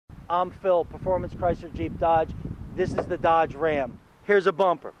I'm Phil, Performance Chrysler Jeep Dodge. This is the Dodge Ram. Here's a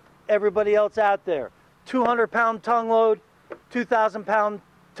bumper. Everybody else out there, 200-pound tongue load, 2,000-pound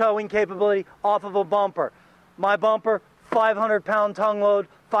towing capability off of a bumper. My bumper, 500-pound tongue load,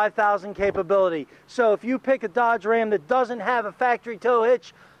 5,000 capability. So if you pick a Dodge Ram that doesn't have a factory tow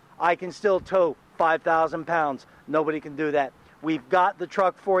hitch, I can still tow 5,000 pounds. Nobody can do that. We've got the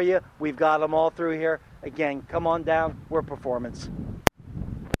truck for you. We've got them all through here. Again, come on down. We're Performance.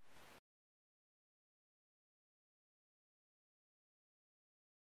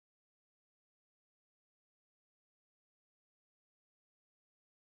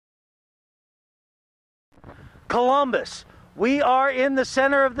 Columbus. We are in the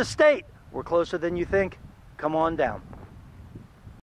center of the state. We're closer than you think. Come on down.